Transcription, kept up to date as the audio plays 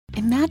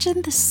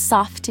Imagine the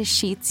softest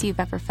sheets you've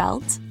ever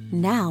felt.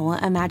 Now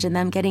imagine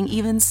them getting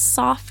even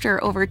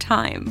softer over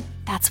time.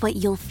 That's what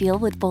you'll feel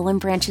with Boll &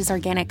 Branch's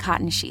organic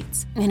cotton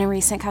sheets. In a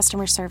recent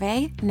customer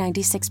survey,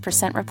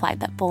 96% replied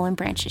that Boll &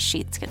 Branch's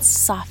sheets get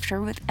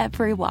softer with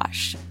every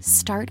wash.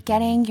 Start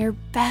getting your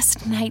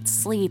best night's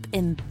sleep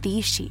in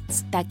these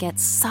sheets that get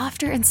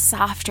softer and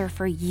softer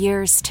for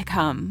years to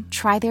come.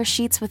 Try their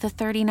sheets with a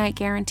 30-night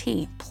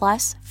guarantee,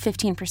 plus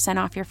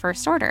 15% off your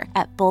first order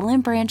at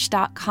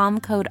bollandbranch.com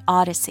code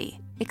Odyssey.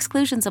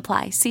 Exclusions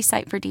apply. See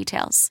site for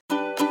details.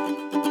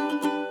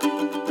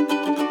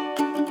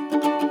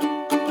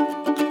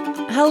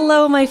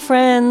 Hello, my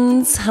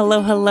friends.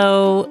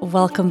 Hello.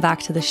 Welcome back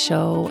to the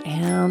show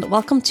and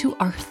welcome to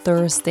our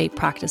Thursday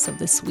practice of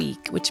this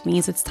week, which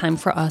means it's time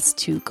for us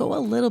to go a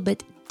little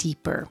bit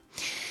deeper.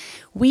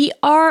 We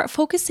are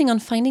focusing on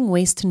finding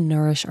ways to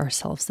nourish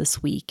ourselves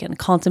this week and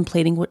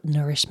contemplating what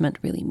nourishment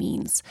really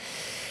means.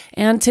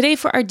 And today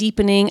for our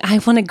deepening, I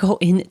want to go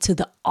into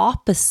the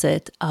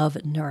opposite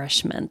of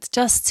nourishment,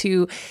 just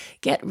to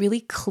get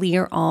really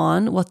clear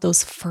on what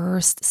those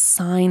first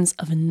signs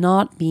of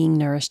not being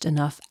nourished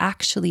enough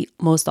actually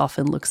most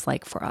often looks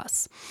like for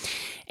us.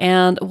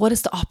 And what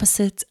is the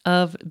opposite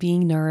of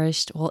being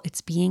nourished? Well,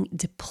 it's being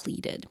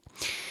depleted.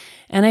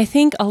 And I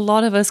think a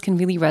lot of us can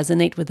really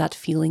resonate with that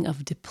feeling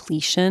of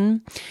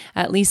depletion,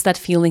 at least that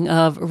feeling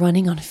of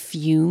running on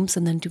fumes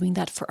and then doing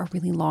that for a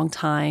really long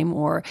time,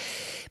 or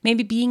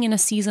maybe being in a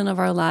season of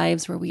our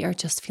lives where we are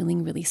just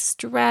feeling really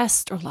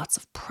stressed or lots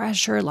of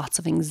pressure, lots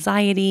of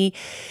anxiety.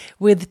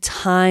 With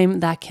time,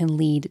 that can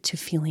lead to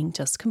feeling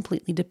just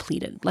completely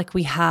depleted, like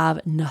we have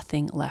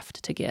nothing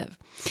left to give.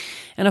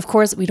 And of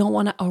course, we don't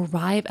want to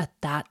arrive at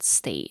that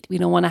state. We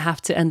don't want to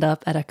have to end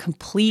up at a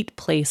complete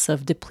place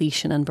of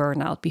depletion and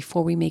burnout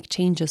before we make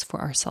changes for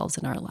ourselves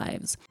in our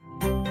lives.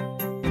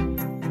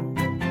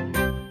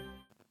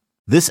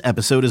 This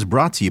episode is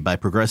brought to you by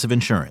Progressive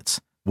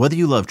Insurance. Whether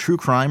you love true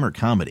crime or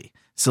comedy,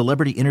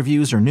 celebrity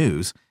interviews or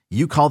news,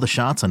 you call the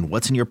shots on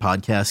what's in your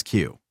podcast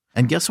queue.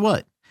 And guess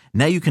what?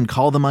 Now you can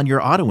call them on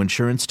your auto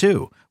insurance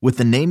too, with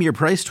the Name Your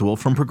Price tool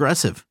from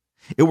Progressive.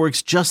 It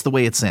works just the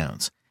way it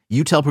sounds.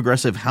 You tell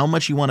Progressive how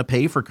much you want to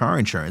pay for car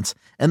insurance,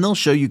 and they'll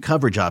show you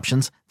coverage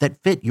options that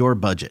fit your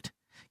budget.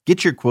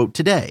 Get your quote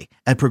today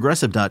at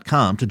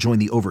Progressive.com to join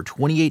the over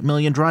 28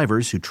 million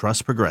drivers who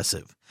trust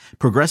Progressive.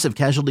 Progressive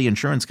Casualty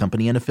Insurance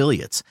Company and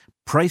Affiliates.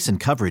 Price and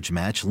coverage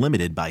match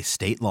limited by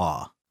state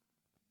law.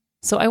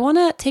 So I want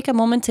to take a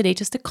moment today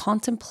just to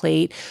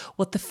contemplate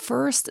what the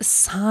first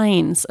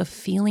signs of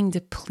feeling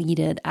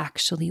depleted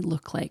actually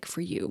look like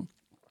for you.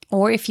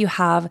 Or if you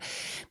have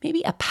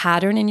maybe a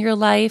pattern in your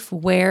life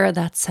where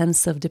that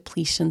sense of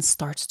depletion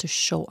starts to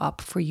show up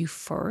for you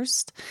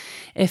first.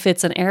 If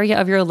it's an area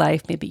of your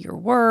life, maybe your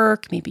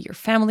work, maybe your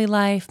family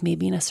life,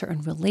 maybe in a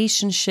certain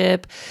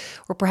relationship,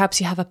 or perhaps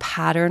you have a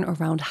pattern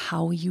around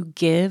how you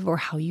give or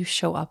how you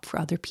show up for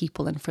other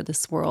people and for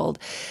this world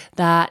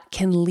that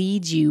can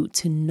lead you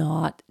to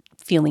not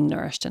feeling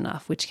nourished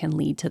enough, which can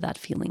lead to that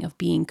feeling of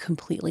being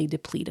completely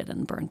depleted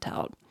and burnt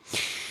out.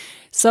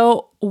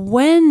 So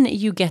when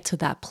you get to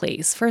that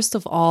place, first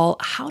of all,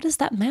 how does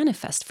that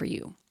manifest for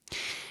you?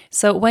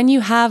 So when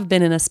you have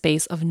been in a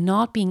space of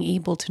not being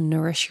able to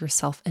nourish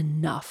yourself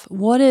enough,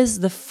 what is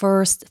the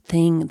first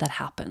thing that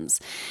happens?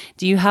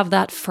 Do you have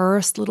that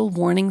first little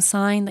warning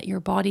sign that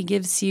your body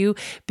gives you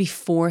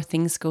before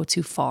things go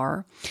too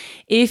far?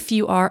 If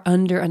you are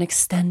under an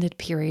extended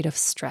period of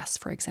stress,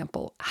 for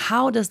example,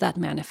 how does that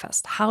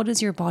manifest? How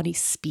does your body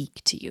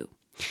speak to you?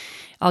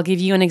 I'll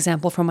give you an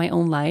example from my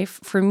own life.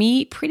 For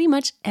me, pretty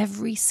much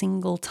every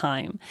single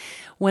time,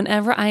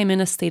 whenever I am in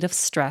a state of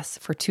stress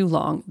for too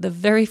long, the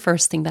very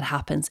first thing that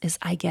happens is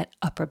I get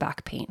upper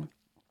back pain.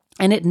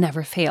 And it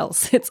never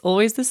fails. It's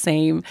always the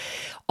same.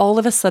 All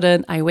of a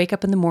sudden, I wake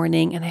up in the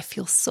morning and I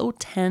feel so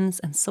tense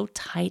and so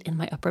tight in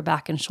my upper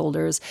back and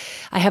shoulders.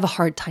 I have a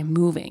hard time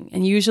moving.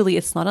 And usually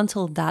it's not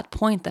until that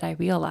point that I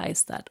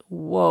realize that,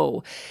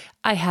 whoa,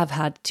 I have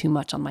had too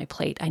much on my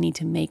plate. I need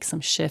to make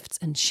some shifts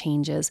and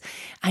changes.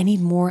 I need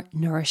more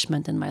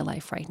nourishment in my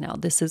life right now.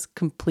 This is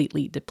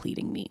completely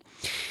depleting me.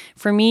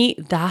 For me,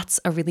 that's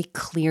a really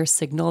clear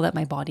signal that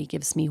my body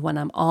gives me when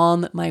I'm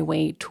on my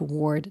way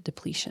toward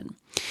depletion.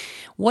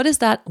 What is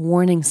that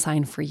warning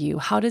sign for you?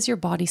 How does your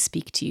body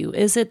speak to you?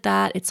 Is it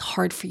that it's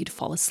hard for you to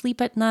fall asleep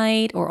at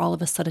night, or all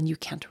of a sudden you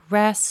can't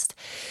rest?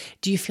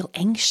 Do you feel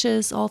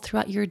anxious all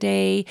throughout your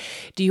day?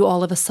 Do you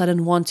all of a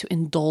sudden want to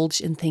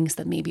indulge in things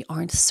that maybe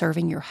aren't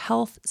serving your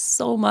health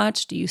so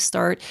much? Do you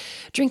start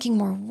drinking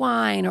more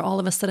wine, or all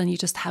of a sudden you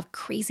just have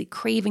crazy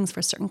cravings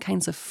for certain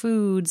kinds of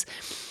foods?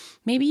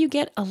 Maybe you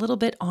get a little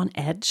bit on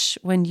edge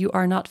when you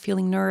are not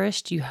feeling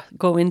nourished. You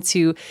go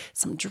into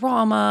some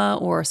drama,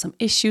 or some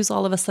issues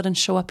all of a sudden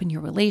show up in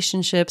your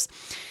relationships.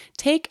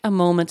 Take a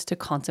moment to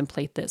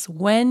contemplate this.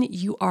 When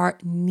you are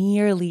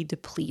nearly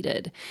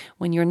depleted,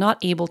 when you're not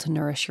able to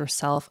nourish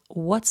yourself,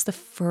 what's the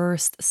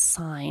first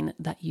sign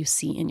that you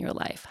see in your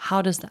life?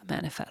 How does that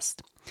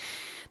manifest?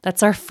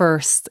 That's our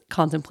first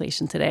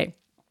contemplation today.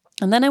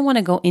 And then I want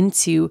to go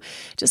into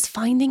just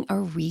finding a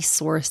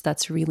resource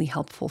that's really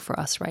helpful for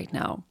us right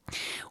now.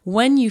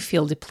 When you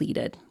feel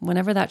depleted,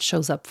 whenever that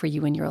shows up for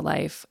you in your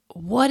life,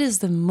 what is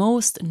the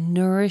most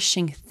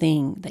nourishing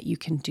thing that you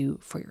can do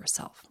for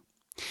yourself?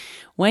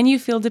 When you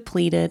feel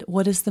depleted,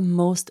 what is the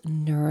most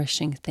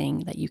nourishing thing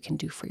that you can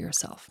do for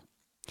yourself?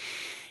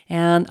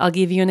 And I'll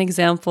give you an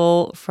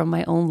example from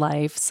my own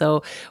life.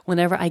 So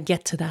whenever I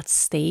get to that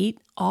state,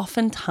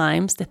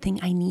 oftentimes the thing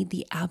I need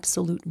the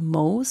absolute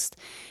most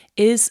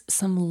is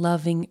some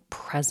loving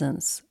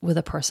presence with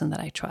a person that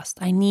I trust.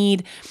 I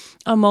need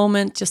a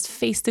moment just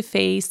face to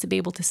face to be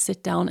able to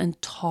sit down and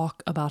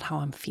talk about how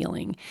I'm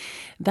feeling.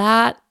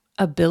 That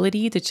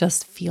ability to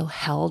just feel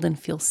held and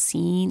feel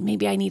seen.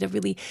 Maybe I need a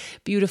really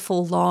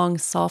beautiful, long,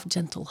 soft,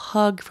 gentle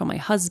hug from my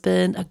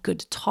husband, a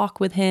good talk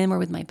with him or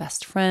with my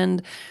best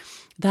friend.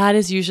 That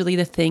is usually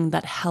the thing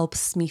that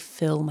helps me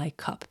fill my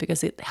cup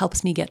because it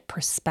helps me get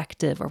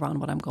perspective around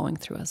what I'm going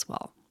through as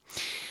well.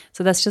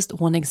 So that's just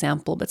one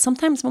example. But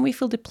sometimes when we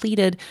feel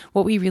depleted,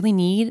 what we really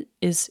need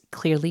is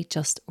clearly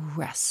just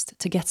rest,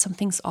 to get some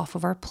things off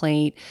of our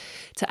plate,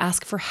 to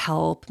ask for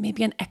help,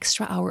 maybe an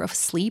extra hour of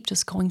sleep,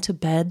 just going to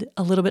bed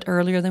a little bit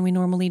earlier than we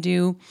normally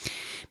do.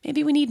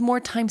 Maybe we need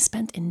more time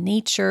spent in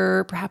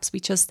nature. Perhaps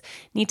we just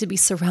need to be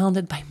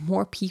surrounded by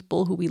more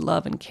people who we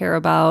love and care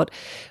about.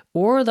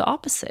 Or the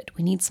opposite,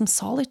 we need some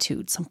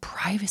solitude, some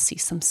privacy,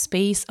 some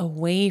space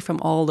away from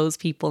all those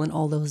people and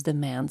all those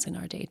demands in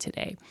our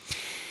day-to-day.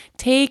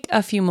 Take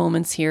a few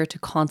moments here to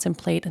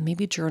contemplate and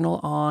maybe journal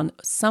on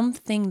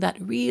something that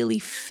really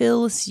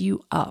fills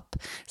you up,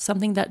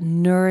 something that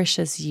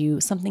nourishes you,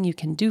 something you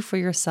can do for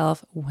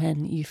yourself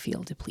when you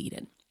feel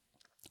depleted.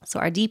 So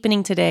our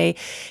deepening today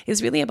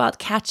is really about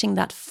catching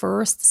that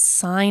first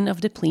sign of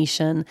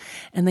depletion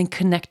and then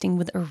connecting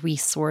with a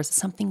resource,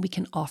 something we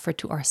can offer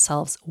to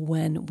ourselves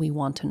when we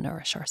want to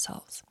nourish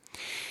ourselves.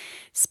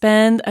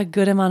 Spend a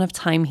good amount of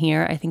time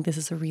here. I think this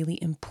is a really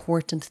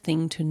important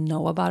thing to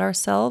know about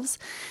ourselves.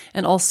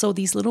 And also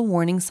these little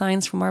warning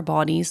signs from our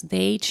bodies,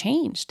 they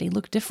change. They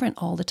look different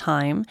all the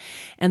time.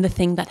 And the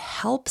thing that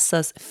helps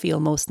us feel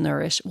most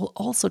nourished will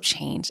also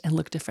change and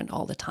look different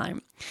all the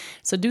time.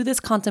 So do this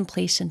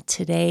contemplation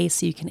today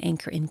so you can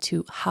anchor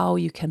into how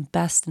you can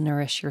best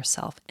nourish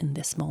yourself in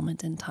this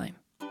moment in time.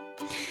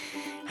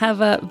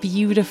 Have a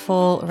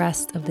beautiful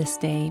rest of this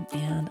day,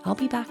 and I'll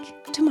be back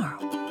tomorrow.